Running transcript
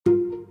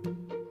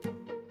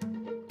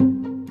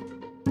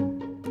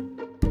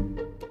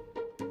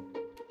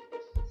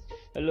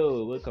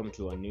Hello, welcome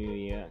to a new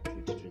year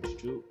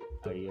 2022,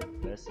 a year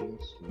of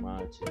blessings,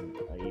 March, and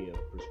a year of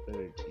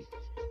prosperity.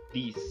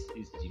 This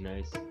is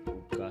Jinai's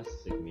podcast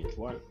segment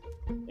 1,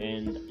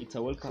 and it's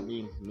a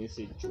welcoming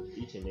message to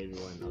each and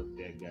everyone out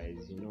there,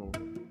 guys.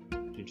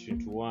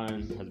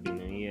 2021 has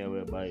been a year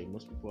whereby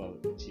most people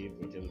have achieved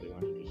whatever they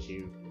wanted to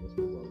achieve, most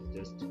people have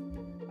just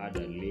had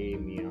a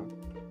lame year,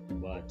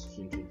 but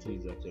 2022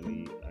 is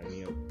actually a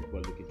year of people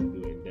looking to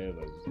do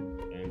endeavors,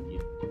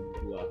 and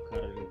to our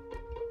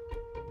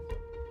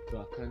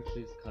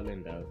country's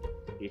calendar,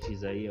 it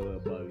is a year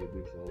whereby we're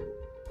going to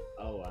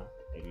have our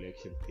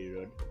election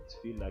period. It's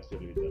filled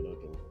actually with a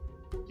lot of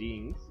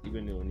things.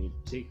 Even when you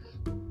take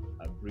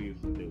a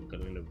brief of the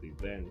calendar of the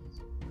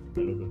events, a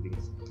lot of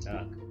things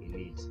stuck in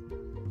it.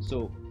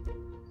 So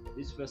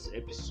this first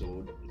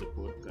episode of the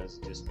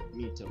podcast, just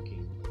me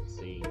talking,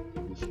 saying,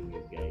 wishing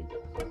you guys a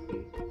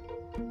happy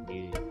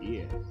new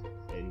year,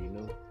 and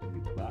we're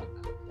back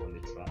on the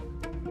track.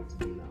 It's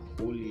been a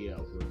whole year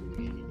of not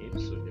doing any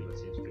episode ever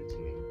since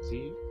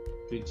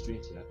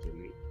 2020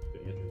 actually,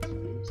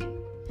 2020,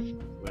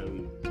 where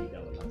we did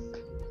our last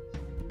segment.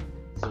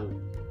 So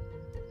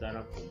sign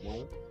up for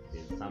more.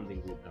 There's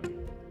something good coming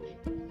your way.